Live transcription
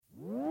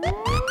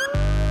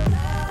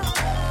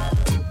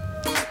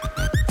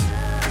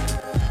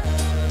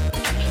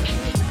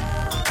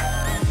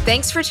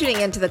Thanks for tuning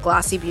in to the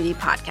Glossy Beauty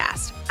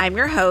Podcast. I'm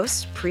your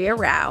host, Priya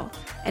Rao,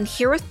 and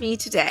here with me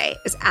today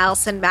is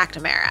Allison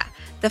McNamara,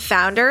 the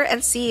founder and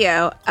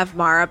CEO of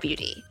Mara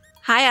Beauty.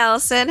 Hi,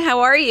 Allison.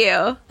 How are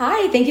you?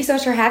 Hi. Thank you so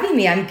much for having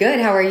me. I'm good.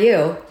 How are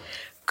you?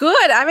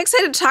 Good. I'm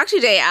excited to talk to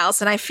you today,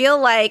 Allison. I feel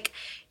like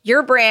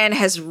your brand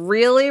has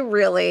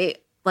really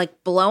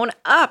blown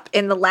up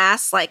in the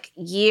last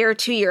year,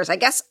 2 years. I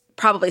guess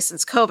probably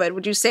since COVID.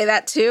 Would you say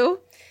that too?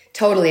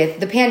 Totally.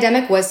 The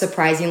pandemic was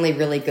surprisingly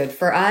really good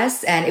for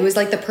us. And it was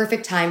the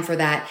perfect time for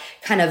that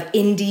kind of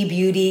indie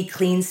beauty,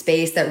 clean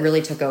space that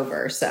really took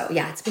over. So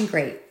yeah, it's been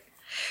great.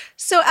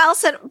 So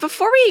Allison,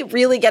 before we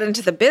really get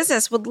into the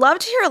business, would love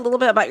to hear a little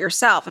bit about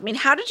yourself. I mean,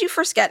 how did you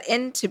first get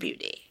into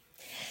beauty?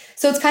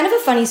 So it's kind of a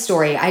funny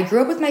story. I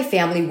grew up with my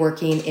family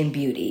working in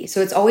beauty.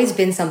 So it's always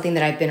been something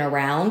that I've been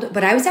around,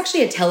 but I was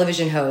actually a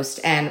television host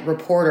and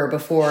reporter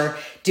before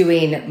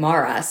doing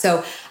Mara.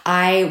 So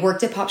I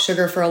worked at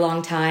Popsugar for a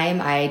long time.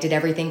 I did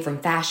everything from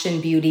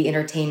fashion, beauty,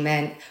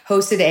 entertainment,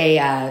 hosted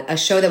a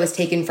show that was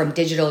taken from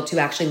digital to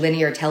actually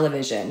linear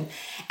television.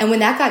 And when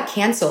that got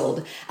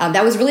canceled,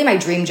 that was really my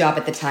dream job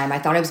at the time. I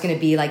thought I was going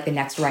to be like the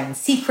next Ryan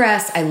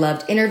Seacrest. I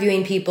loved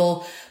interviewing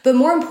people, but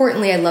more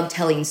importantly, I loved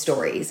telling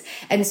stories.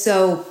 And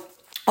so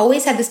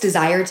always had this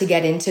desire to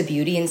get into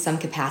beauty in some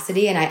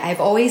capacity. And I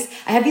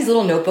have these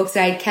little notebooks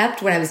that I had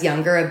kept when I was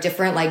younger of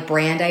different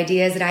brand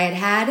ideas that I had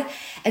had.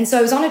 And so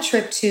I was on a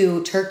trip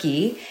to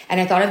Turkey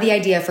and I thought of the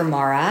idea for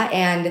Mara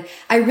and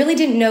I really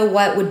didn't know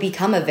what would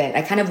become of it.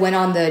 I kind of went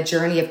on the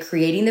journey of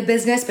creating the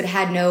business, but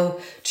had no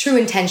true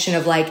intention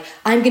of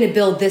I'm going to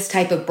build this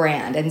type of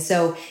brand. And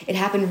so it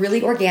happened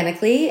really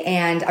organically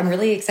and I'm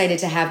really excited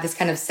to have this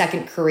kind of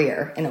second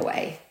career in a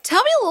way.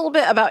 Tell me a little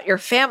bit about your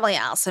family,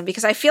 Allison,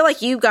 because I feel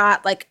like you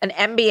got an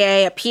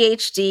MBA, a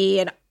PhD,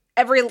 and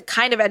every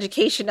kind of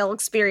educational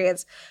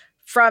experience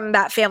from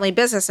that family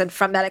business and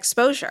from that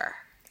exposure.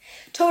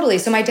 Totally.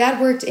 So my dad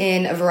worked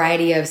in a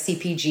variety of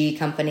CPG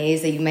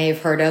companies that you may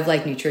have heard of,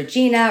 like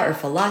Neutrogena or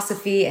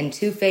Philosophy and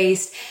Too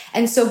Faced.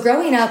 And so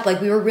growing up,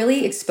 we were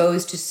really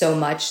exposed to so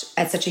much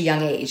at such a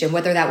young age. And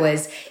whether that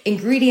was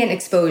ingredient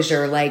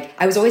exposure,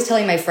 I was always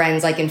telling my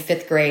friends, in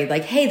fifth grade,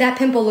 hey, that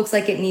pimple looks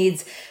like it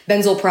needs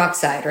benzoyl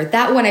peroxide, or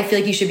that one, I feel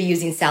like you should be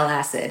using sal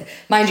acid.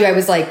 Mind you, I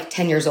was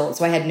 10 years old,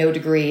 so I had no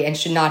degree and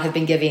should not have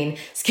been giving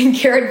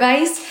skincare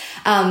advice.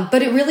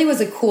 But it really was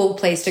a cool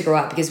place to grow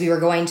up because we were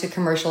going to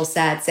commercial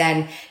sets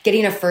and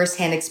getting a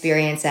firsthand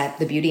experience at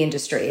the beauty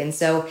industry. And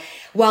so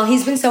while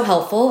he's been so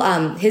helpful,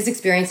 his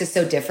experience is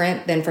so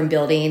different than from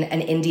building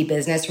an indie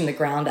business from the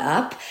ground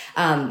up.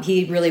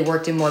 He really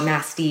worked in more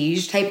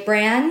masstige type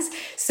brands.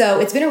 So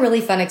it's been a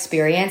really fun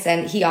experience.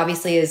 And he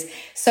obviously is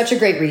such a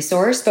great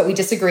resource, but we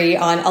disagree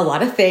on a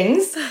lot of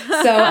things.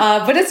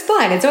 So, but it's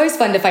fun. It's always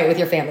fun to fight with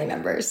your family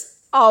members.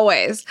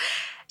 Always.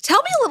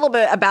 Tell me a little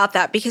bit about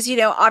that because,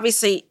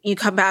 obviously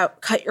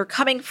you're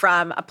coming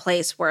from a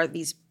place where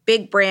these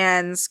big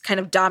brands kind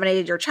of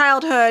dominated your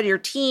childhood, your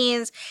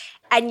teens,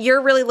 and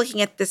you're really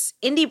looking at this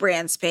indie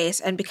brand space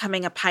and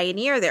becoming a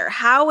pioneer there.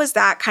 How was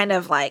that kind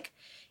of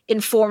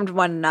informed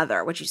one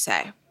another, would you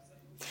say?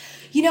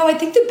 I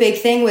think the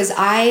big thing was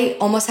I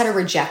almost had a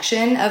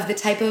rejection of the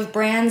type of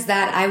brands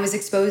that I was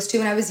exposed to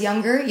when I was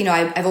younger.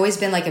 I've always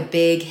been a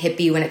big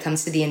hippie when it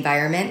comes to the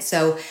environment.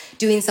 So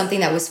doing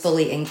something that was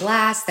fully in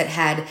glass, that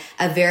had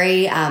a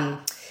very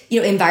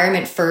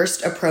environment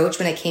first approach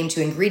when it came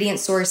to ingredient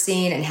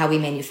sourcing and how we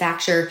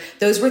manufacture.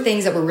 Those were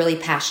things that were really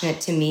passionate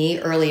to me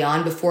early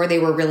on before they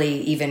were really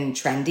even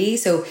trendy.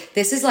 So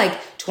this is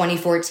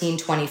 2014,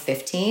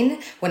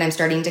 2015, when I'm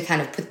starting to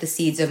kind of put the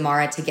seeds of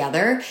Mara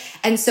together.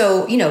 And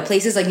so,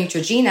 places like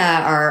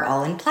Neutrogena are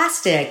all in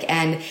plastic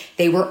and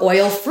they were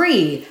oil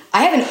free.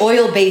 I have an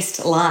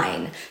oil-based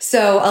line.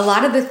 So a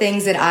lot of the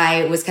things that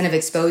I was kind of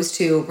exposed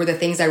to were the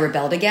things I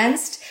rebelled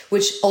against,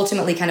 which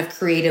ultimately kind of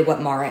created what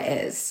Mara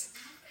is.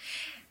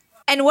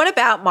 And what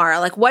about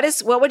Mara?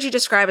 What would you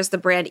describe as the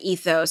brand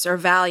ethos or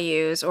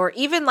values or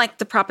even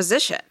the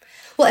proposition?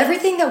 Well,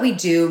 everything that we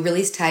do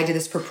really is tied to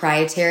this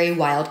proprietary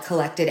wild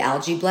collected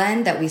algae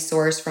blend that we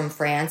source from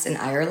France and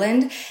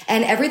Ireland.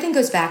 And everything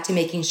goes back to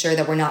making sure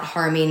that we're not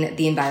harming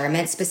the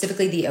environment,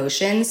 specifically the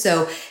ocean.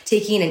 So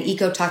taking an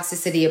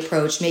ecotoxicity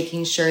approach,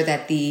 making sure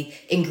that the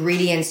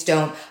ingredients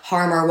don't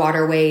harm our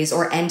waterways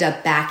or end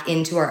up back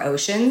into our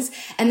oceans.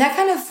 And that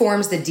kind of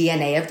forms the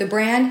DNA of the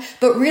brand.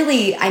 But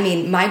really,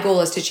 my goal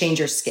is to change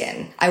your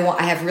skin.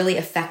 I have really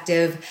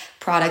effective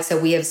products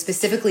that we have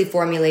specifically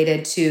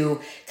formulated to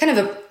kind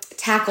of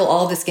tackle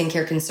all the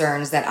skincare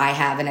concerns that I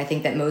have. And I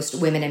think that most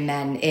women and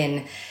men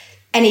in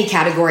any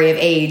category of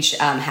age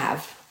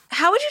have.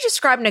 How would you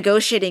describe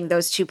negotiating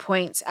those 2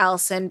 points,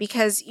 Allison?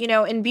 Because,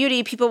 in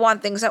beauty, people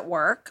want things that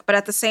work, but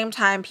at the same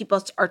time,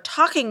 people are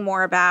talking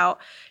more about,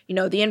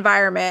 the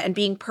environment and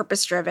being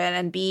purpose-driven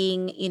and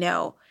being,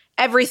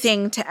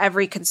 everything to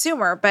every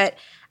consumer. But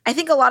I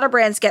think a lot of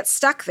brands get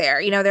stuck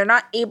there. They're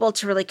not able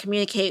to really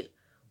communicate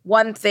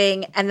one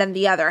thing and then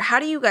the other. How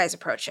do you guys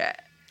approach it?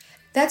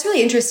 That's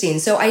really interesting.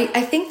 So I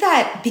think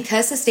that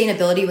because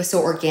sustainability was so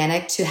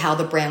organic to how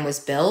the brand was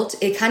built,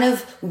 it kind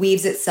of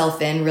weaves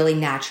itself in really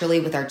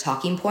naturally with our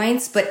talking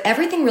points. But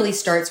everything really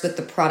starts with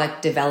the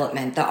product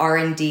development, the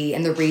R&D,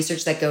 and the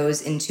research that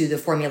goes into the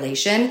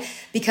formulation.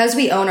 Because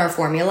we own our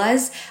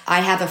formulas,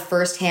 I have a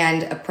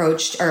firsthand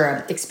approach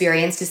or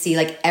experience to see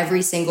like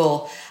every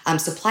single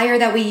supplier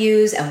that we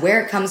use and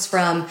where it comes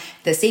from,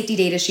 the safety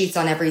data sheets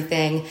on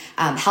everything,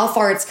 how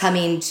far it's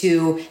coming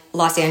to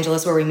Los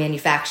Angeles where we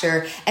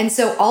manufacture. And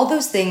so all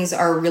those things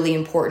are really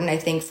important, I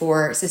think,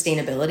 for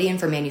sustainability and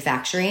for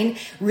manufacturing,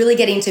 really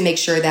getting to make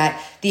sure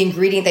that the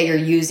ingredient that you're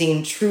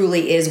using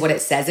truly is what it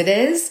says it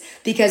is.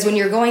 Because when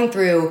you're going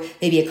through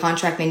maybe a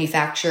contract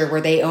manufacturer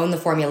where they own the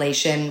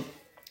formulation,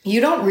 you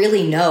don't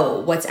really know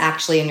what's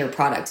actually in your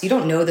products. You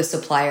don't know the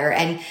supplier.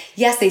 And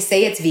yes, they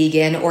say it's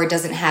vegan or it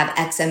doesn't have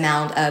X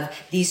amount of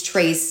these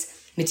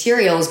trace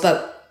materials,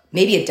 but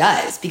maybe it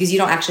does because you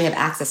don't actually have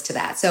access to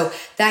that. So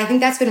I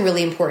think that's been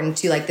really important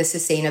to like the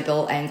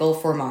sustainable angle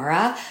for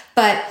Mara.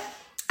 But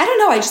I don't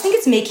know. I just think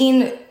it's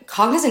making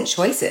cognizant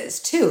choices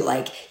too.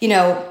 Like,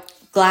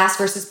 glass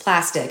versus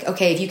plastic.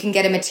 Okay, if you can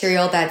get a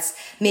material that's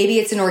maybe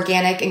it's an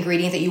organic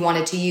ingredient that you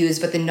wanted to use,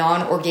 but the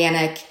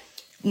non-organic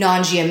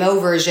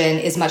non-GMO version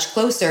is much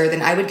closer,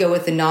 then I would go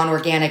with the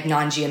non-organic,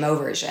 non-GMO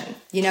version.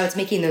 It's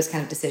making those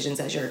kind of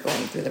decisions as you're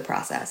going through the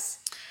process.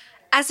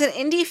 As an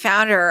indie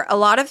founder, a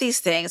lot of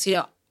these things,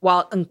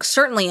 while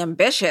certainly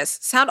ambitious,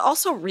 sound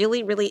also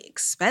really, really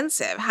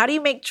expensive. How do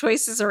you make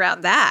choices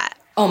around that?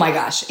 Oh my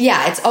gosh.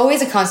 Yeah, it's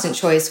always a constant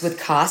choice with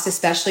cost,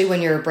 especially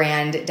when your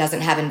brand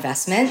doesn't have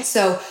investment.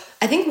 So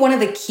I think one of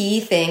the key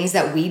things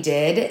that we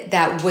did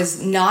that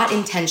was not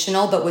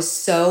intentional, but was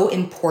so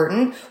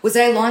important was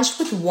that I launched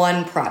with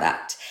one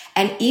product.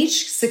 And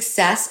each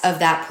success of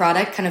that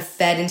product kind of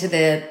fed into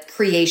the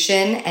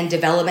creation and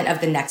development of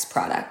the next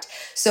product.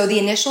 So the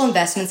initial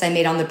investments I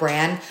made on the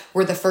brand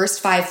were the first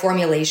 5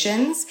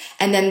 formulations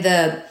and then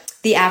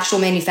the actual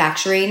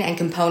manufacturing and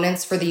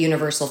components for the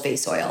universal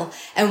face oil.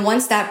 And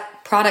once that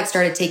product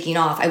started taking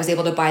off, I was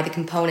able to buy the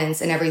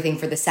components and everything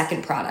for the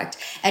second product.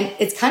 And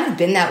it's kind of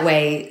been that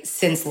way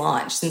since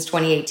launch, since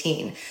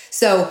 2018.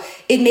 So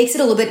it makes it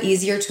a little bit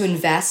easier to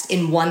invest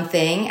in one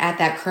thing at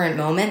that current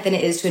moment than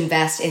it is to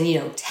invest in,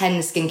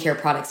 10 skincare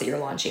products that you're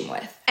launching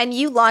with. And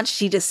you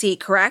launched D2C,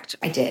 correct?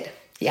 I did.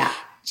 Yeah.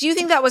 Do you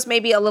think that was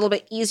maybe a little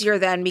bit easier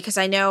then? Because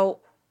I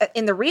know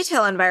in the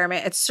retail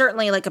environment, it's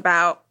certainly like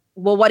about,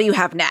 well, what do you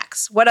have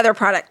next? What other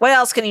product? What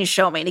else can you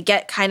show me to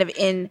get kind of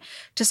in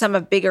to some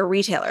of bigger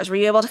retailers? Were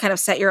you able to kind of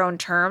set your own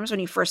terms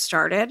when you first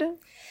started?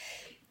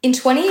 In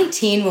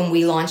 2018, when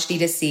we launched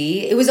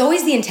D2C, it was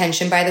always the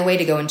intention, by the way,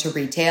 to go into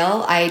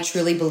retail. I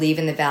truly believe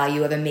in the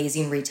value of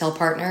amazing retail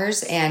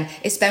partners. And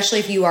especially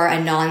if you are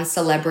a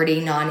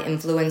non-celebrity,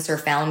 non-influencer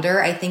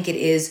founder, I think it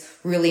is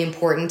really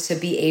important to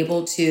be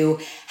able to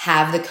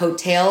have the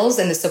coattails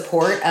and the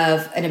support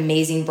of an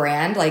amazing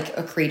brand like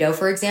a Credo,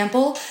 for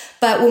example.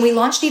 But when we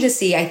launched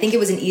D2C, I think it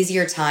was an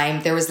easier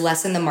time. There was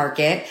less in the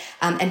market,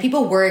 and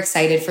people were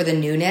excited for the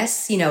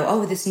newness,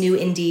 this new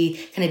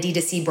indie kind of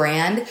D2C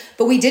brand.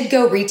 But we did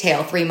go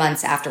retail 3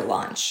 months after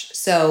launch.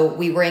 So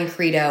we were in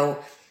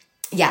Credo,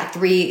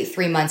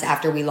 three months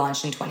after we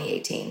launched in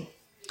 2018.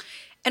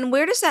 And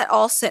where does that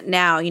all sit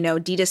now,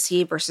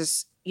 D2C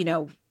versus,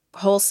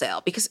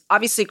 wholesale? Because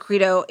obviously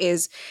Credo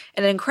is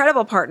an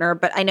incredible partner,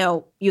 but I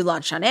know you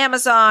launched on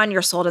Amazon,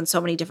 you're sold in so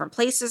many different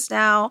places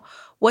now.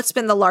 What's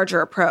been the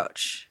larger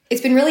approach?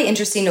 It's been really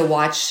interesting to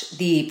watch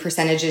the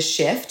percentages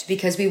shift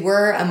because we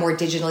were a more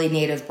digitally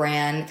native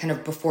brand kind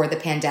of before the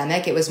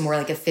pandemic. It was more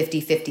like a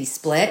 50-50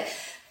 split.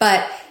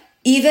 But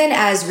even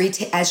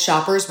as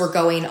shoppers were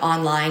going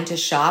online to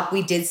shop,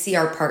 we did see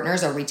our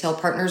retail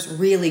partners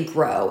really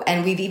grow.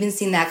 And we've even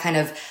seen that kind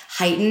of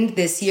heightened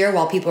this year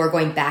while people are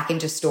going back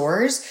into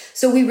stores.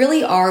 So we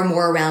really are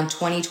more around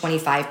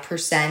 20-25%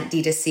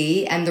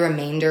 D2C and the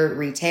remainder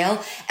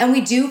retail. And we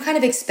do kind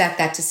of expect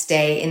that to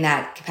stay in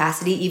that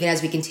capacity even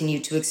as we continue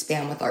to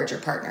expand with larger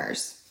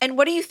partners. And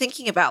what are you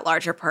thinking about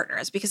larger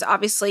partners? Because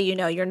obviously,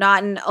 you're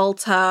not an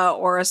Ulta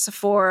or a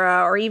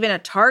Sephora or even a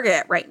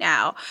Target right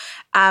now.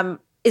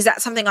 Is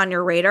that something on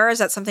your radar? Is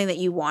that something that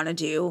you want to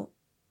do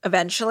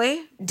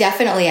eventually?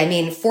 Definitely. I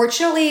mean,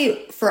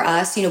 fortunately for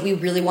us, we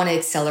really want to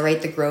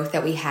accelerate the growth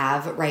that we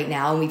have right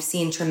now. And we've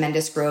seen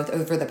tremendous growth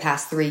over the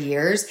past 3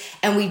 years.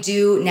 And we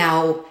do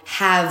now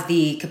have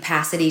the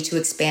capacity to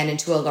expand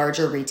into a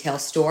larger retail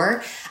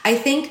store. I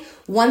think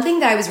one thing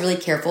that I was really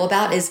careful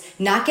about is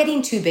not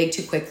getting too big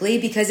too quickly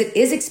because it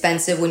is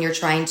expensive when you're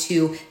trying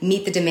to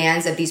meet the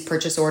demands of these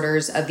purchase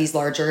orders of these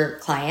larger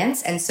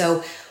clients. And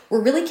so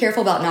we're really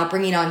careful about not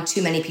bringing on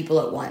too many people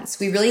at once.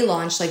 We really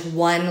launched like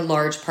one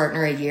large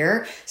partner a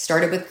year,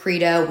 started with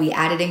Credo, we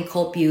added in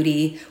Cult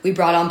Beauty, we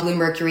brought on Blue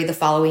Mercury the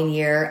following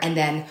year, and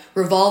then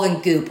Revolve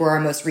and Goop were our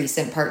most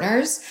recent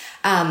partners.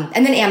 And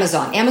then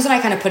Amazon. Amazon I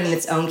kind of put in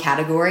its own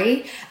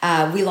category.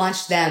 We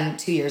launched them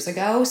 2 years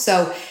ago.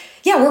 So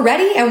yeah, we're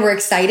ready and we're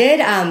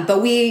excited,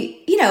 but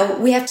we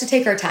have to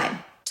take our time.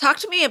 Talk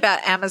to me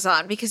about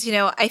Amazon because,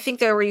 I think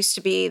there used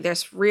to be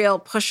this real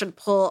push and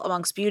pull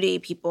amongst beauty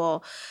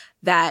people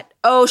that,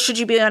 oh, should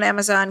you be on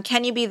Amazon?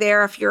 Can you be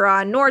there if you're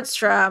on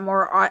Nordstrom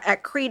or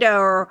at Credo?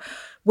 Or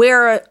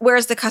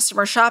where's the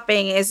customer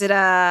shopping? Is it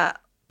a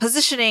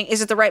positioning?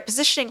 Is it the right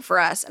positioning for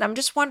us? And I'm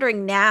just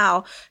wondering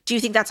now, do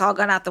you think that's all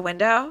gone out the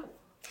window?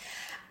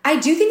 I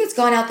do think it's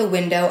gone out the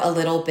window a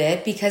little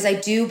bit because I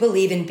do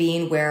believe in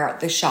being where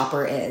the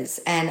shopper is.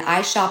 And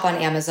I shop on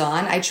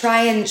Amazon. I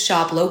try and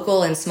shop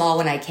local and small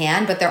when I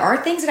can, but there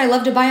are things that I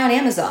love to buy on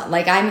Amazon.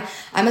 Like I'm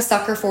a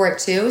sucker for it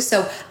too.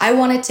 So I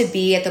wanted to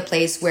be at the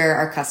place where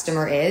our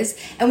customer is.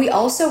 And we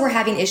also were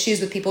having issues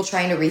with people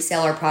trying to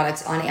resell our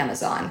products on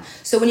Amazon.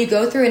 So when you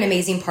go through an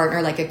amazing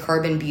partner like a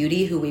Carbon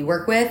Beauty who we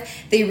work with,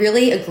 they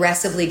really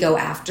aggressively go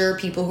after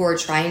people who are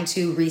trying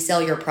to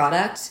resell your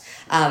product.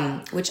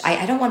 Which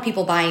I don't want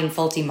people buying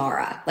faulty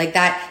Mara. Like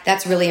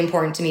that's really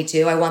important to me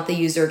too. I want the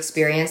user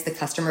experience, the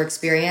customer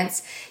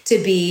experience to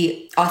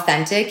be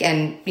authentic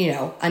and,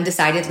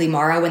 undecidedly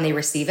Mara when they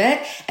receive it.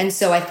 And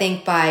so I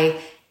think by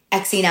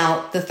Xing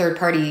out the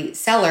third-party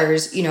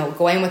sellers,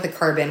 going with the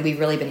Carbon, we've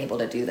really been able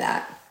to do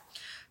that.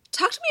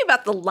 Talk to me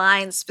about the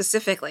line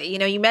specifically.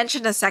 You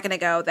mentioned a second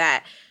ago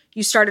that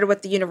you started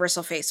with the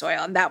universal face oil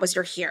and that was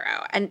your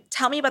hero. And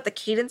tell me about the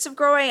cadence of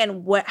growing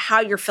and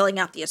how you're filling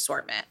out the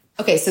assortment.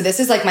 Okay, so this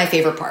is like my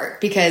favorite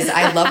part because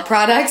I love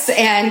products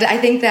and I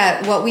think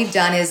that what we've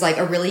done is like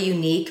a really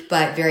unique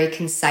but very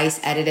concise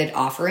edited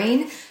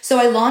offering. So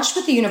I launched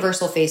with the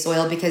universal face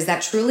oil because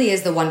that truly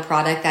is the one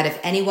product that if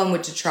anyone were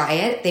to try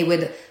it, they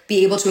would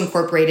be able to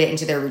incorporate it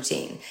into their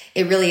routine.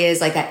 It really is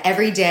like that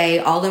everyday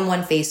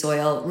all-in-one face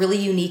oil, really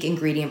unique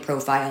ingredient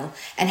profile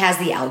and has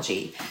the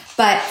algae.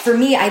 But for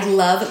me, I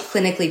love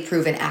clinically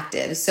proven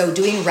actives. So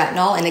doing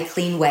retinol in a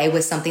clean way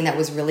was something that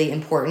was really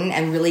important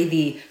and really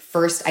the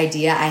first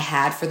idea I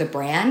had for the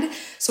brand.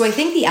 So I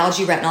think the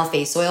algae retinol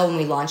face oil, when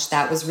we launched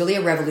that, was really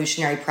a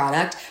revolutionary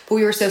product, but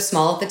we were so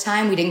small at the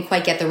time, we didn't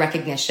quite get the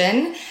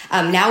recognition.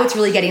 Now it's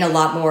really getting a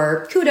lot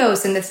more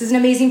kudos and this is an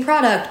amazing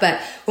product.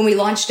 But when we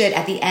launched it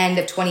at the end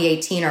of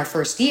 2018, our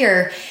first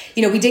year,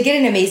 we did get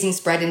an amazing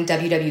spread in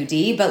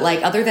WWD, but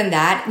like other than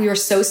that, we were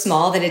so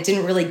small that it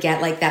didn't really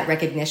get like that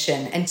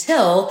recognition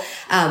until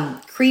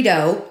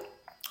Credo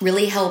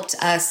really helped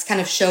us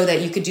kind of show that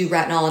you could do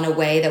retinol in a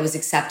way that was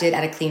accepted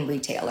at a clean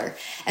retailer.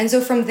 And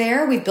so from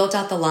there, we've built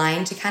out the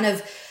line to kind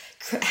of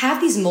have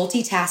these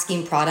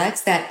multitasking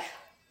products that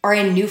are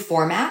in new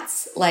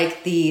formats,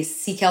 like the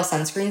Sea Kale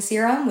Sunscreen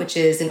Serum, which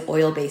is an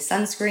oil-based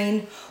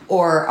sunscreen,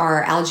 or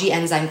our Algae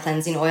Enzyme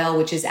Cleansing Oil,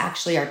 which is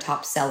actually our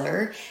top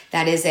seller.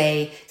 That is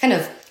a kind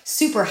of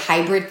super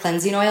hybrid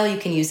cleansing oil. You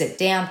can use it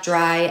damp,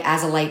 dry,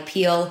 as a light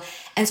peel.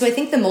 And so I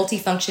think the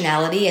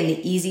multifunctionality and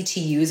the easy to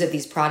use of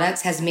these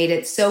products has made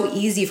it so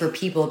easy for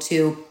people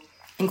to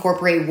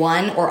incorporate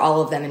one or all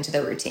of them into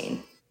their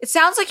routine. It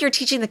sounds like you're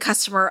teaching the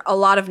customer a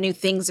lot of new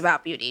things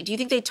about beauty. Do you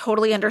think they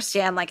totally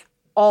understand like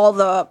all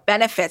the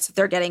benefits that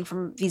they're getting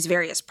from these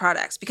various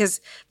products? Because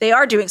they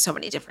are doing so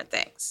many different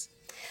things.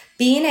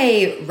 Being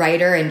a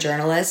writer and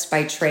journalist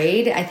by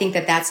trade, I think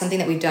that that's something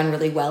that we've done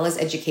really well as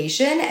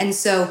education. And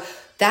so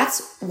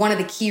that's one of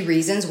the key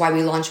reasons why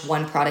we launch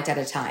one product at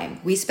a time.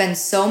 We spend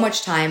so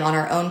much time on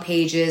our own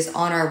pages,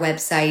 on our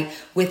website,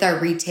 with our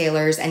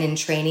retailers, and in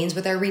trainings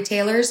with our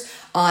retailers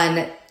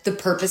on the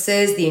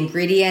purposes, the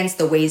ingredients,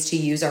 the ways to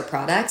use our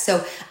products.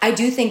 So I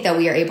do think that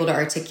we are able to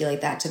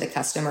articulate that to the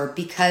customer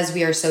because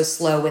we are so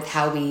slow with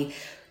how we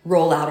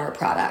roll out our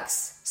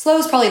products. Slow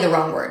is probably the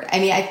wrong word. I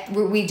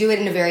mean, we do it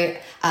in a very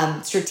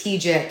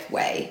strategic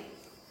way.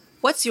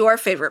 What's your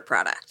favorite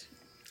product?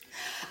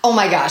 Oh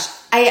my gosh.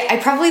 I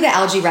probably the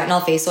algae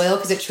retinol face oil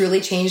because it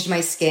truly changed my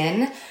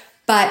skin.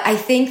 But I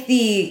think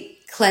the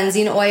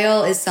cleansing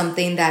oil is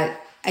something that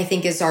I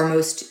think is our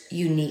most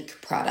unique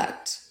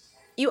product.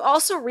 You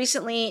also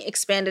recently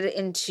expanded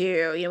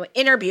into,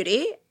 inner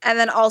beauty and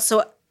then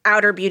also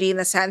outer beauty in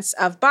the sense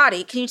of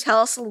body. Can you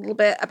tell us a little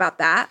bit about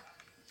that?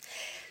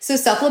 So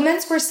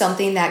supplements were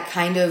something that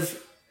kind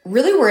of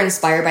really were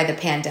inspired by the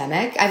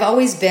pandemic. I've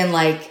always been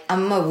like,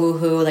 I'm a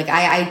woohoo. Like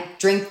I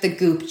drink the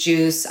goop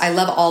juice. I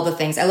love all the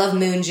things. I love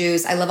moon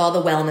juice. I love all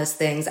the wellness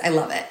things. I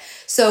love it.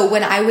 So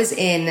when I was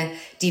in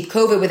deep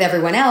COVID with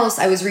everyone else,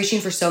 I was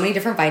reaching for so many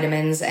different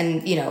vitamins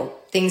and,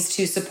 things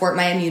to support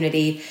my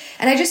immunity.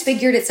 And I just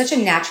figured it's such a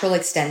natural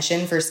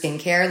extension for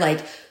skincare. Like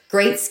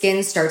great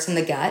skin starts in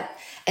the gut.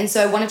 And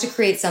so I wanted to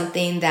create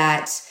something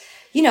that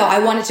I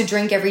wanted to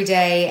drink every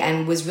day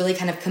and was really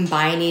kind of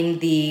combining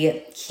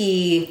the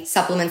key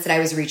supplements that I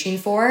was reaching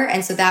for.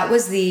 And so that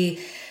was the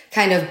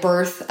kind of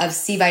birth of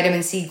C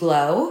Vitamin C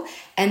Glow.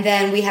 And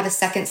then we have a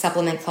second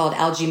supplement called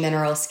Algae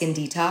Mineral Skin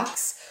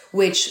Detox,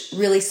 which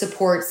really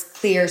supports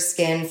clear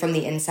skin from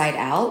the inside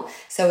out.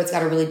 So it's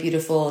got a really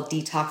beautiful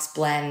detox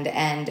blend,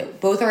 and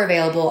both are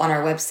available on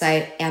our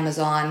website,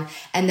 Amazon,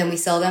 and then we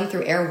sell them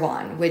through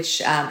Erewhon,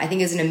 which I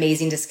think is an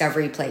amazing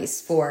discovery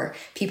place for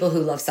people who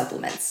love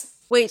supplements.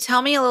 Wait,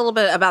 tell me a little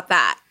bit about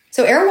that.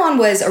 So Erewhon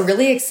was a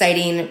really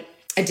exciting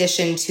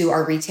addition to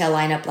our retail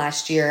lineup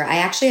last year, I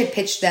actually had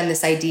pitched them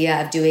this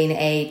idea of doing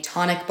a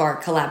tonic bar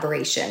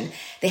collaboration.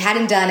 They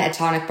hadn't done a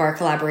tonic bar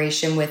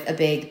collaboration with a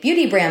big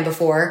beauty brand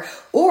before,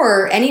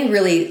 or any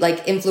really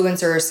like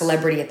influencer or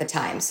celebrity at the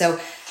time. So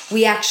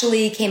we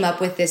actually came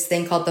up with this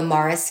thing called the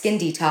Mara Skin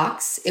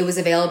Detox. It was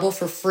available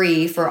for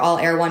free for all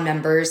Air One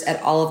members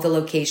at all of the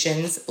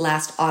locations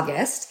last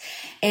August.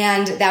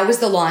 And that was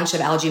the launch of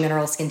Algae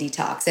Mineral Skin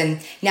Detox.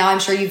 And now I'm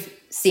sure you've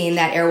seen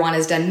that Air One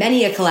has done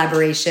many a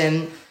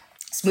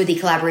smoothie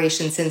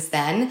collaboration since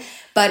then.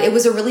 But it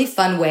was a really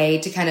fun way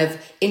to kind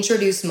of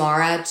introduce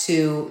Mara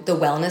to the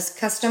wellness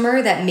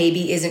customer that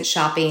maybe isn't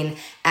shopping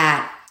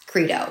at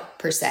Credo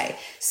per se.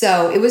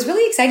 So it was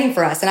really exciting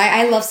for us. And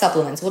I love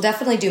supplements. We'll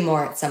definitely do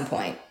more at some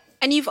point.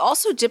 And you've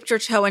also dipped your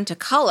toe into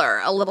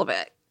color a little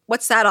bit.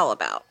 What's that all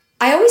about?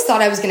 I always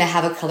thought I was going to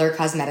have a color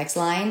cosmetics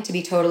line, to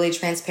be totally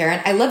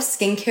transparent. I love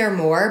skincare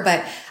more,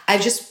 but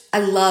I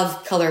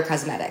love color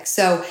cosmetics.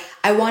 So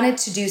I wanted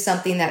to do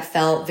something that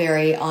felt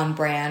very on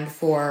brand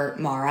for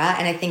Mara.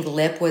 And I think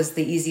lip was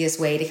the easiest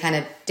way to kind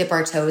of dip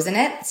our toes in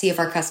it, see if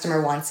our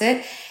customer wants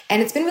it.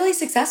 And it's been really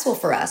successful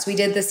for us. We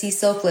did the Sea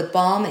Silk lip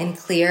balm in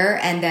clear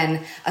and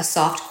then a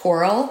soft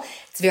coral.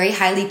 It's very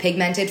highly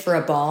pigmented for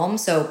a balm.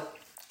 So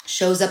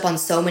shows up on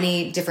so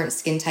many different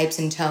skin types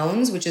and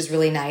tones, which is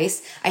really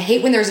nice. I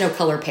hate when there's no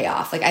color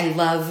payoff. Like I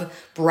love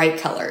bright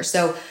color.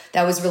 So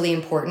that was really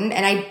important.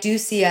 And I do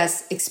see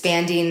us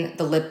expanding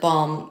the lip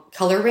balm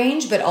color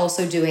range, but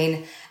also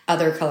doing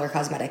other color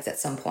cosmetics at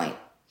some point.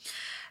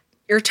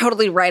 You're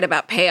totally right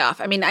about payoff.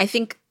 I mean, I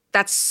think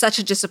that's such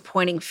a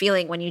disappointing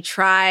feeling when you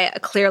try a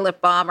clear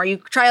lip balm or you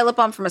try a lip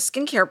balm from a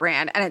skincare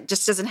brand and it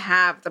just doesn't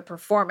have the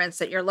performance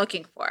that you're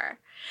looking for.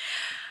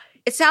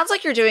 It sounds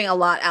like you're doing a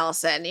lot,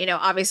 Allison. You know,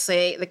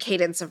 obviously the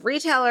cadence of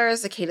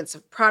retailers, the cadence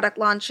of product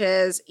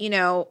launches, you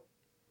know,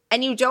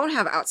 and you don't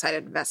have outside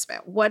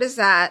investment. What is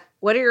that?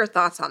 What are your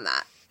thoughts on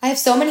that? I have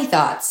so many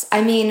thoughts.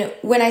 I mean,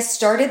 when I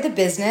started the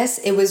business,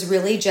 it was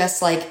really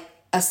just like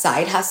a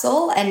side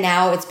hustle. And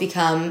now it's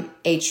become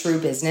a true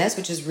business,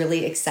 which is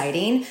really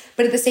exciting.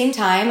 But at the same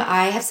time,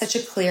 I have such a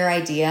clear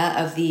idea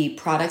of the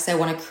products I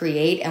want to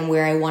create and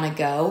where I want to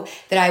go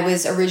that I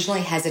was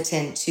originally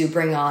hesitant to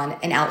bring on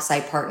an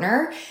outside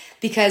partner,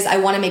 because I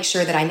want to make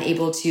sure that I'm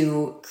able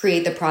to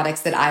create the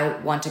products that I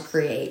want to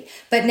create.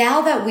 But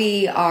now that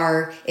we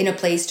are in a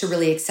place to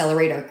really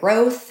accelerate our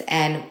growth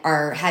and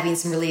are having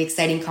some really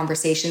exciting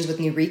conversations with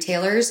new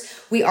retailers,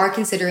 we are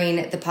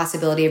considering the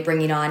possibility of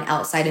bringing on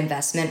outside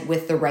investment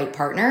with the right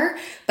partner.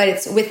 But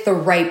it's with the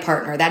right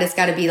partner. That has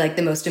got to be like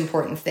the most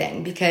important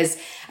thing, because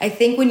I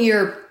think when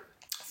you're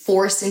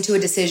forced into a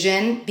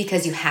decision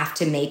because you have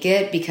to make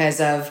it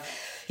because of,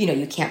 you know,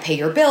 you can't pay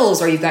your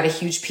bills or you've got a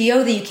huge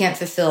PO that you can't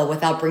fulfill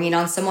without bringing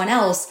on someone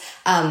else.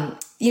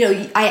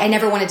 I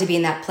never wanted to be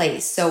in that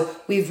place. So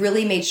we've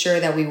really made sure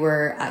that we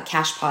were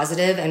cash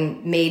positive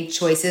and made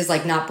choices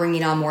like not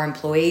bringing on more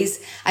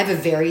employees. I have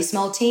a very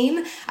small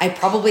team.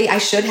 I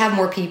should have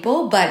more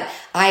people, but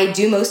I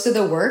do most of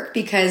the work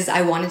because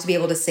I wanted to be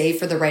able to save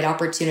for the right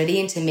opportunity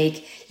and to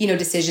make,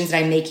 decisions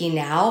that I'm making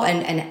now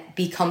and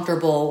be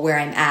comfortable where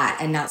I'm at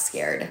and not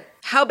scared.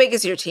 How big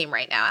is your team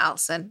right now,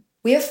 Allison?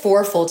 We have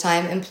 4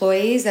 full-time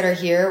employees that are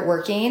here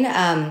working,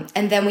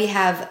 and then we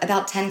have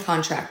about 10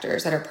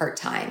 contractors that are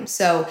part-time.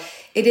 So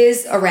it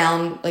is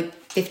around like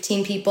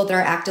 15 people that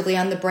are actively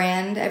on the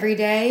brand every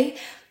day.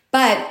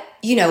 But,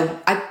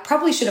 I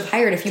probably should have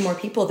hired a few more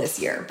people this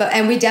year.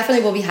 And we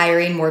definitely will be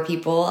hiring more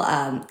people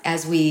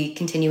as we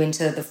continue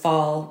into the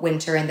fall,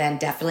 winter, and then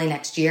definitely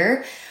next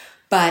year.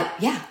 But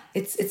yeah,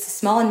 it's a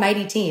small and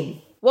mighty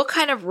team. What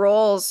kind of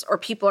roles or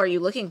people are you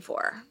looking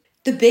for?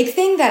 The big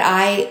thing that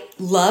I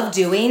love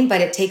doing, but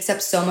it takes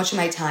up so much of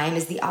my time,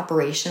 is the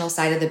operational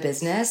side of the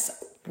business.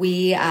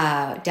 We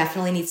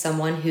definitely need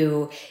someone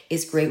who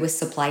is great with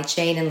supply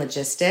chain and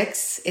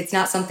logistics. It's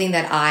not something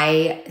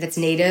that's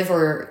native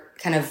or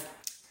kind of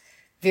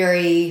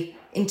very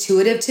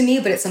intuitive to me,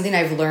 but it's something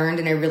I've learned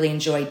and I really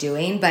enjoy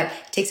doing, but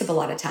it takes up a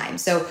lot of time.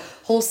 So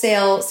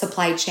wholesale,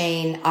 supply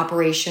chain,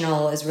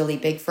 operational is really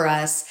big for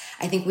us.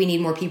 I think we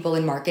need more people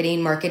in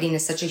marketing. Marketing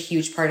is such a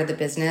huge part of the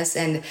business,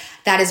 and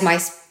that is my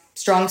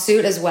strong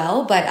suit as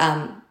well,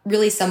 but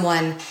really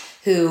someone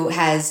who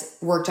has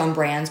worked on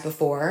brands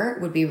before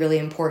would be really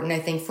important, I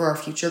think, for our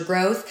future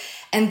growth.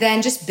 And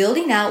then just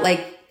building out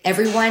like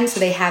everyone so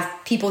they have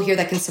people here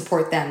that can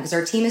support them, because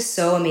our team is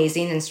so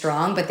amazing and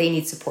strong, but they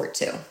need support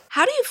too.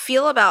 How do you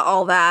feel about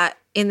all that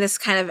in this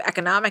kind of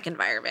economic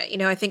environment?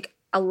 I think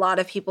a lot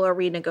of people are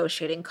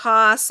renegotiating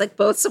costs, like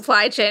both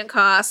supply chain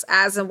costs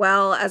as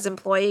well as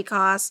employee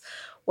costs.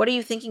 What are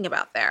you thinking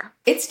about there?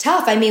 It's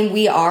tough. I mean,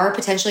 we are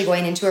potentially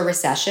going into a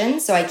recession,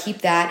 so I keep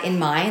that in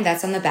mind.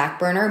 That's on the back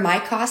burner. My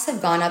costs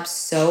have gone up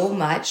so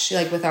much,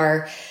 like with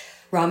our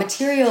raw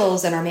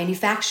materials and our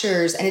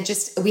manufacturers, and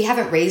we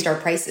haven't raised our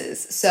prices.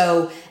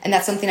 So, and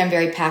that's something I'm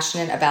very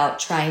passionate about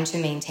trying to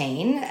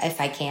maintain if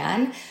I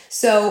can.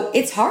 So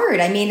it's hard.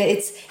 I mean,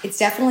 it's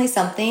definitely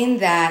something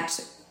that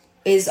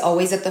is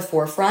always at the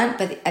forefront,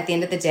 but at the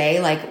end of the day,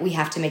 like, we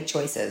have to make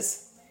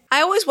choices.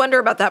 I always wonder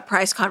about that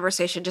price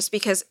conversation just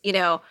because,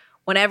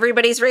 when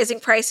everybody's raising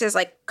prices,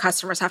 like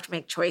customers have to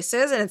make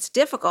choices and it's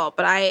difficult.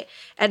 But I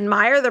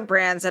admire the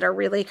brands that are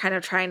really kind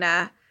of trying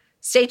to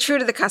stay true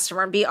to the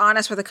customer and be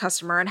honest with the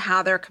customer and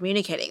how they're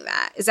communicating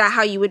that. Is that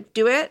how you would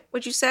do it,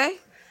 would you say?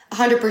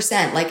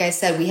 100%. Like I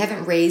said, we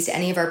haven't raised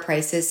any of our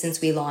prices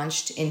since we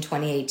launched in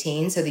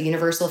 2018. So the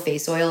universal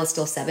face oil is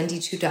still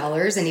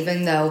 $72. And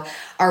even though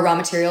our raw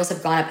materials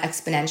have gone up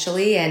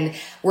exponentially, and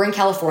we're in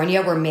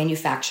California, we're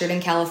manufactured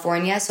in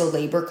California, so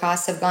labor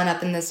costs have gone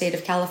up in the state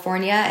of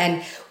California.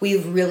 And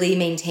we've really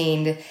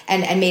maintained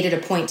and made it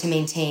a point to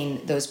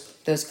maintain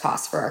those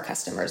costs for our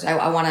customers.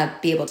 I want to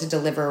be able to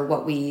deliver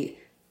what we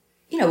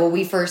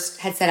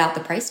first had set out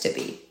the price to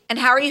be. And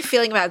how are you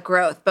feeling about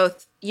growth,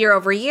 both year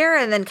over year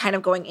and then kind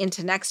of going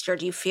into next year?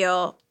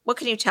 What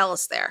can you tell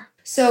us there?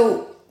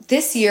 So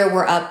this year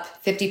we're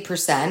up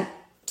 50%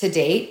 to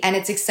date. And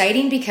it's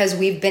exciting because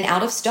we've been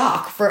out of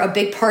stock for a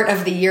big part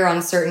of the year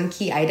on certain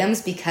key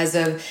items because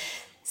of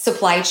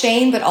supply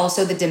chain, but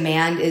also the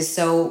demand is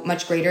so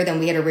much greater than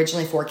we had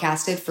originally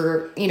forecasted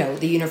for, the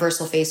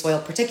universal face oil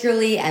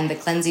particularly, and the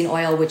cleansing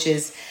oil, which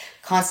is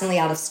constantly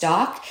out of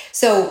stock.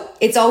 So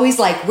it's always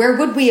like, where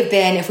would we have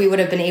been if we would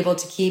have been able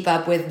to keep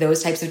up with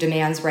those types of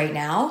demands right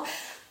now?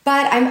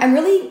 But I'm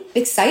really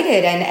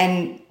excited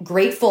and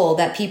grateful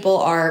that people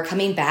are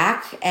coming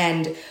back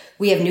and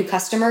we have new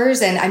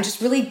customers. And I'm just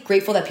really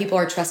grateful that people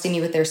are trusting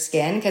me with their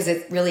skin, because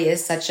it really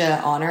is such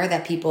an honor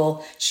that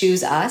people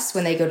choose us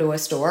when they go to a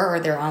store or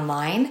they're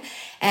online.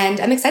 And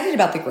I'm excited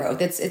about the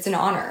growth. It's an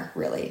honor,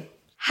 really.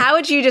 How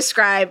would you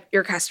describe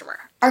your customer?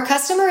 Our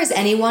customer is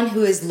anyone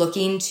who is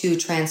looking to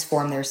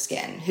transform their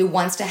skin, who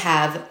wants to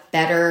have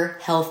better,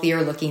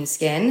 healthier looking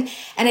skin.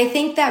 And I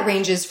think that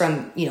ranges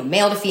from,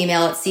 male to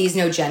female. It sees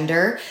no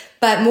gender.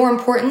 But more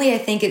importantly, I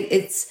think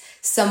it's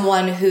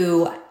someone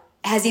who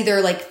has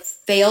either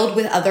failed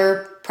with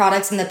other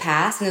products in the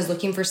past and is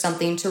looking for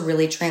something to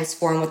really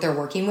transform what they're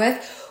working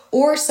with,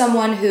 or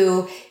someone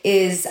who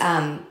is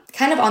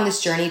kind of on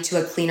this journey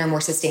to a cleaner,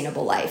 more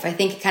sustainable life. I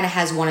think it kind of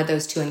has one of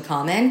those two in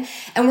common.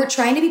 And we're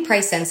trying to be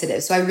price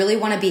sensitive. So I really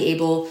want to be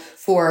able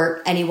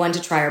for anyone to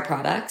try our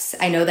products.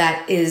 I know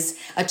that is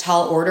a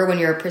tall order when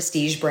you're a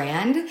prestige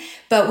brand,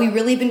 but we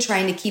really been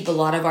trying to keep a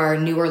lot of our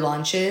newer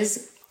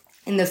launches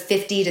in the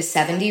 50 to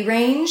 70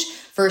 range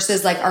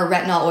versus our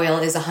retinol oil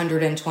is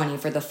 120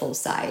 for the full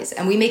size.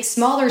 And we make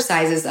smaller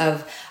sizes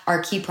of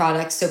our key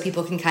products so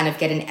people can kind of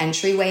get an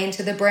entryway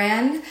into the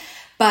brand.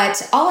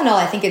 But all in all,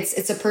 I think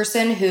it's a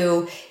person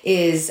who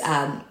is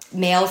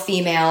male,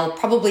 female,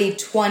 probably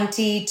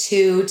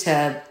 22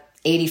 to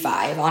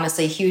 85,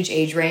 honestly, huge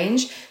age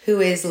range, who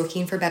is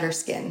looking for better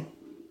skin.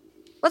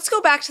 Let's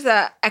go back to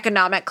the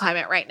economic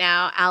climate right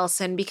now,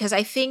 Allison, because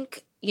I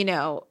think,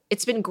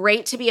 it's been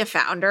great to be a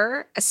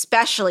founder,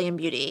 especially in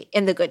beauty,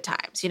 in the good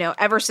times,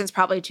 ever since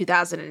probably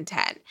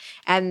 2010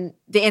 and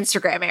the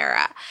Instagram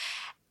era.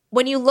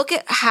 When you look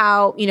at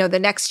how, the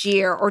next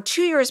year or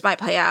 2 years might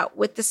play out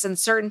with this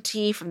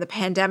uncertainty from the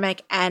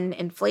pandemic and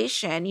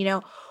inflation,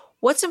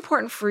 what's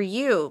important for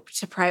you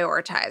to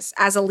prioritize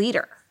as a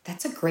leader?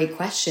 That's a great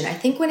question. I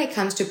think when it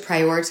comes to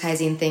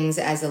prioritizing things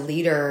as a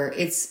leader,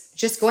 it's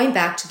just going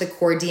back to the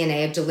core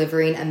DNA of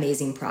delivering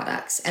amazing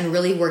products and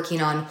really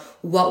working on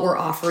what we're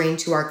offering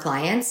to our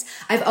clients.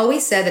 I've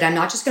always said that I'm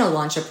not just going to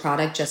launch a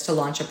product just to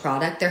launch a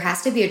product. There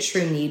has to be a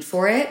true need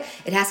for it.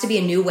 It has to be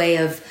a new way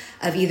of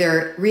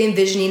either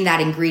re-envisioning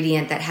that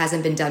ingredient that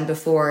hasn't been done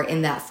before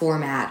in that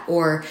format,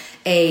 or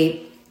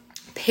a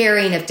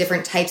pairing of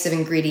different types of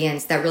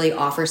ingredients that really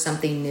offer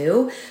something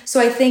new. So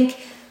I think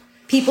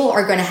people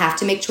are going to have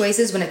to make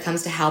choices when it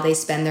comes to how they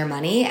spend their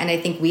money. And I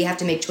think we have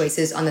to make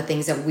choices on the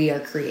things that we are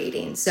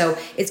creating. So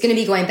it's going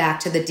to be going back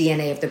to the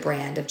DNA of the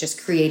brand of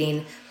just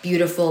creating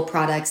beautiful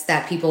products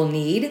that people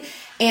need,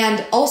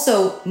 and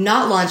also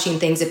not launching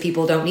things if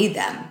people don't need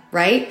them,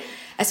 right?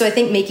 So I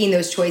think making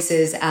those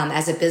choices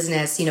as a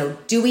business,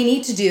 do we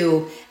need to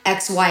do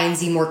X, Y, and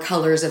Z more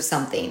colors of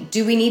something?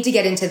 Do we need to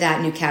get into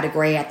that new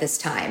category at this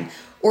time?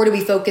 Or do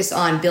we focus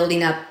on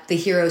building up the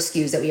hero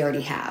SKUs that we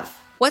already have?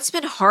 What's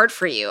been hard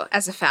for you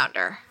as a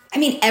founder? I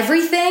mean,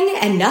 everything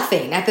and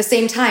nothing at the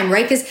same time,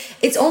 right? Because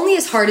it's only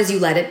as hard as you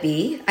let it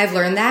be. I've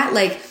learned that.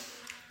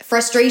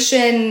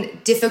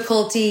 Frustration,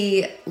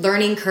 difficulty,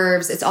 learning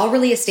curves, it's all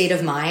really a state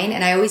of mind.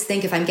 And I always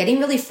think if I'm getting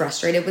really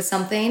frustrated with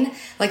something,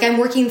 I'm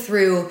working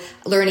through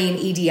learning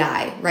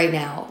EDI right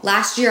now.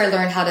 Last year, I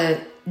learned how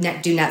to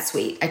do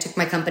NetSuite. I took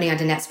my company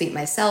onto NetSuite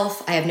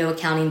myself. I have no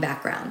accounting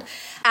background.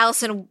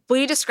 Allison, will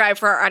you describe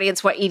for our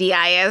audience what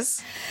EDI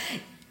is?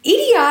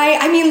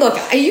 EDI, look,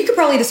 you could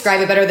probably describe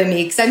it better than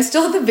me because I'm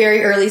still at the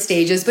very early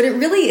stages, but it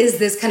really is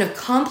this kind of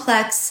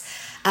complex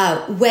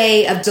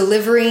way of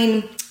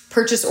delivering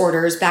purchase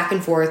orders back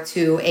and forth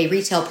to a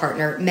retail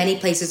partner. Many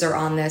places are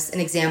on this. An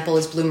example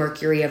is Blue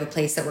Mercury, of a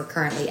place that we're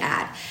currently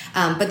at.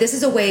 But this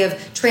is a way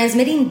of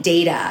transmitting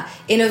data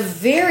in a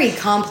very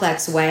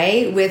complex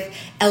way with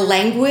a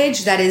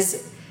language that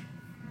is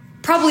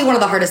probably one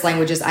of the hardest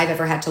languages I've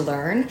ever had to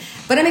learn.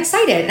 But I'm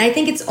excited. And I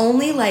think it's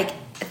only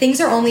things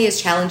are only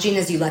as challenging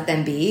as you let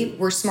them be.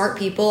 We're smart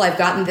people. I've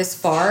gotten this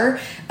far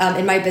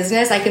in my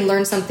business. I can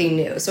learn something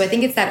new. So I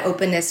think it's that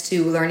openness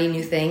to learning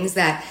new things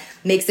that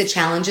makes the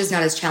challenges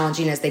not as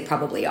challenging as they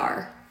probably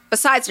are.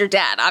 Besides your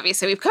dad,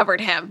 obviously, we've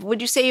covered him. Would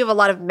you say you have a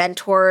lot of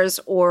mentors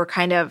or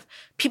kind of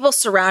people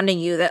surrounding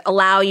you that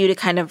allow you to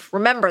kind of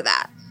remember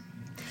that?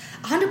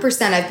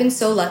 100%. I've been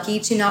so lucky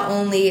to not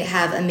only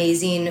have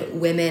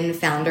amazing women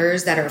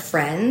founders that are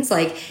friends,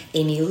 like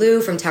Amy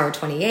Lou from Tower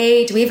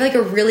 28. We have like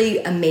a really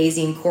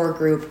amazing core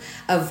group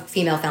of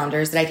female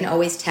founders that I can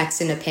always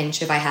text in a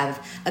pinch if I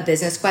have a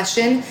business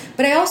question.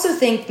 But I also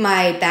think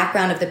my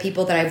background of the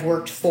people that I've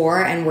worked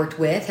for and worked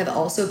with have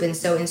also been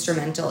so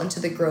instrumental into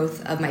the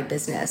growth of my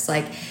business.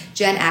 Like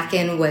Jen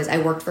Atkin I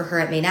worked for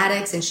her at Main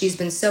Addicts, and she's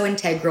been so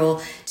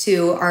integral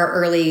to our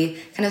early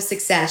kind of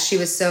success. She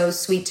was so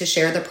sweet to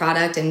share the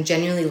product and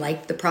genuinely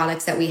liked the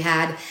products that we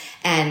had,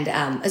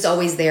 and is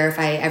always there if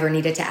I ever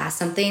needed to ask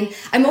something.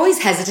 I'm always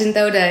hesitant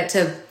though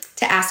to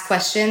ask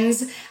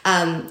questions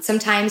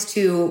sometimes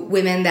to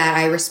women that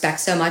I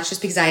respect so much,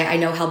 just because I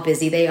know how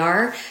busy they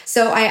are.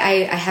 So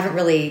I haven't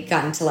really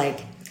gotten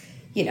to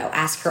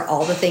ask her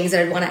all the things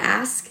that I'd want to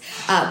ask.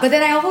 But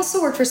then I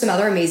also worked for some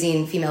other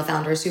amazing female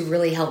founders who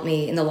really helped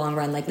me in the long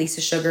run, like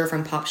Lisa Sugar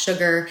from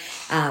Popsugar,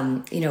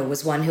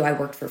 was one who I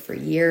worked for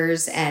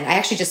years. And I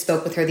actually just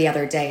spoke with her the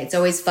other day. It's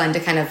always fun to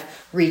kind of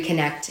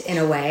reconnect in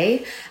a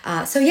way.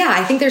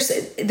 I think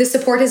the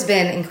support has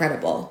been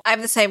incredible.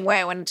 I'm the same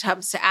way when it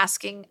comes to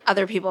asking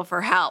other people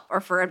for help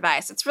or for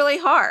advice. It's really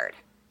hard.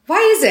 Why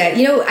is it?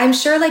 I'm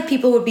sure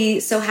people would be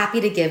so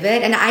happy to give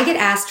it. And I get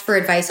asked for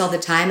advice all the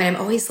time. And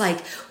I'm always like,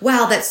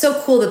 wow, that's so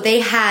cool that they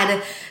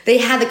had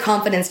the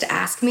confidence to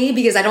ask me,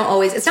 because I don't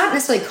always, it's not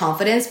necessarily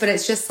confidence, but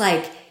it's just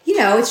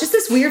it's just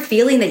this weird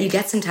feeling that you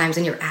get sometimes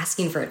when you're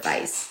asking for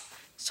advice.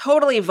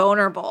 Totally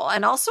vulnerable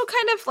and also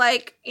kind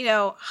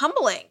of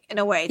humbling in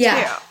a way too.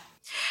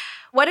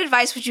 What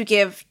advice would you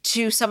give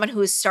to someone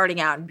who is starting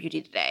out in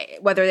beauty today,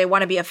 whether they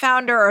want to be a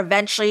founder or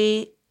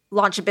eventually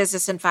launch a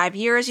business in 5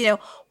 years?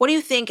 What do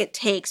you think it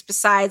takes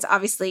besides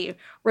obviously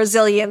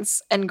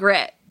resilience and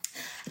grit?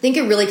 I think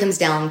it really comes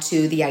down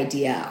to the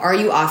idea. Are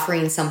you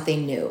offering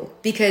something new?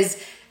 Because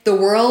the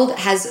world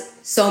has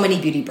so many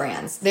beauty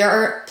brands. There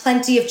are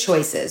plenty of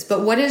choices,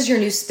 but what is your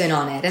new spin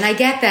on it? And I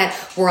get that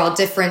we're all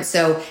different,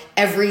 so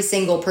every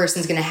single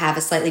person's going to have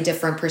a slightly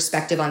different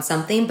perspective on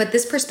something, but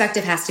this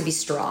perspective has to be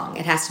strong.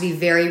 It has to be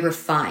very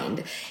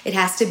refined. It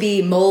has to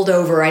be mulled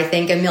over, I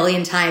think,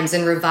 1,000,000 times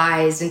and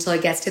revised until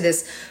it gets to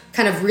this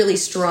kind of really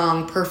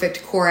strong,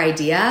 perfect core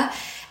idea.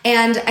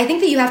 And I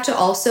think that you have to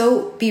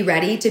also be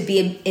ready to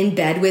be in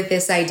bed with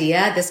this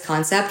idea, this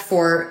concept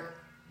for,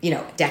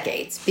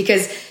 decades.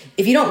 Because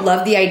if you don't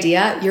love the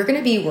idea, you're going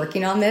to be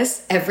working on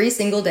this every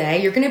single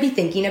day. You're going to be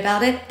thinking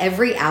about it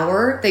every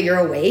hour that you're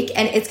awake,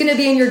 and it's going to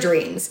be in your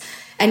dreams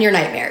and your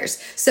nightmares.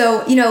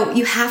 So,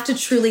 you have to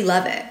truly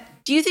love it.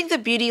 Do you think the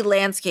beauty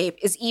landscape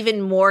is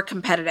even more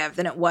competitive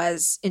than it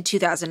was in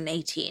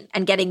 2018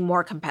 and getting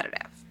more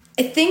competitive?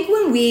 I think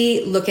when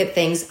we look at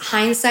things,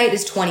 hindsight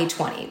is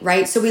 20/20,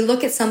 right? So we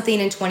look at something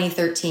in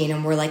 2013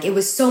 and we're like, it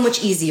was so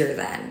much easier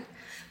then.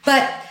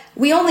 But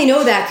we only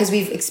know that because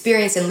we've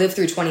experienced and lived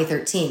through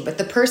 2013. But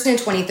the person in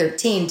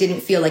 2013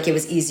 didn't feel like it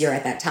was easier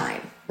at that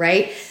time,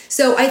 right?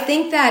 So I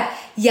think that,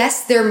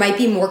 yes, there might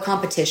be more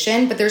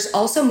competition, but there's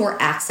also more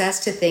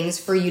access to things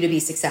for you to be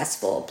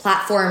successful.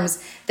 Platforms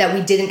that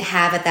we didn't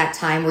have at that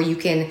time where you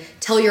can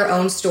tell your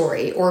own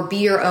story or be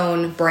your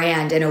own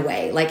brand in a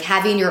way, like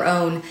having your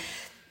own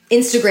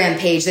Instagram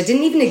page that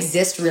didn't even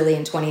exist really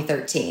in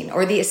 2013,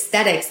 or the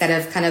aesthetics that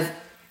have kind of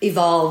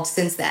evolved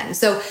since then.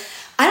 So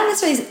I don't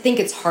necessarily think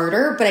it's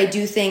harder, but I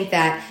do think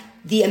that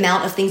the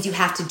amount of things you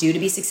have to do to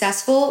be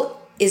successful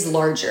is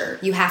larger.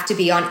 You have to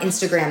be on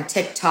Instagram,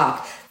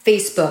 TikTok,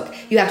 Facebook.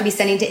 You have to be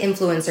sending to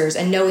influencers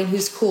and knowing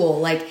who's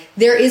cool.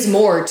 There is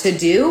more to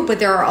do, but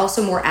there are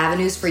also more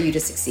avenues for you to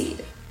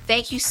succeed.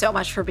 Thank you so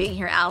much for being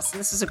here, Allison.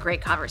 This was a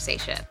great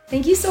conversation.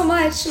 Thank you so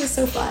much. It was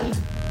so fun.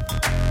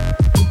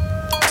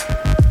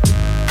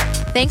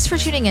 Thanks for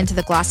tuning in to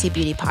the Glossy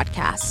Beauty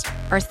Podcast.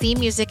 Our theme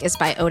music is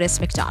by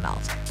Otis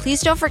McDonald. Please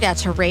don't forget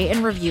to rate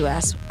and review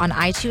us on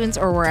iTunes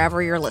or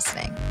wherever you're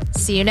listening.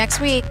 See you next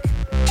week.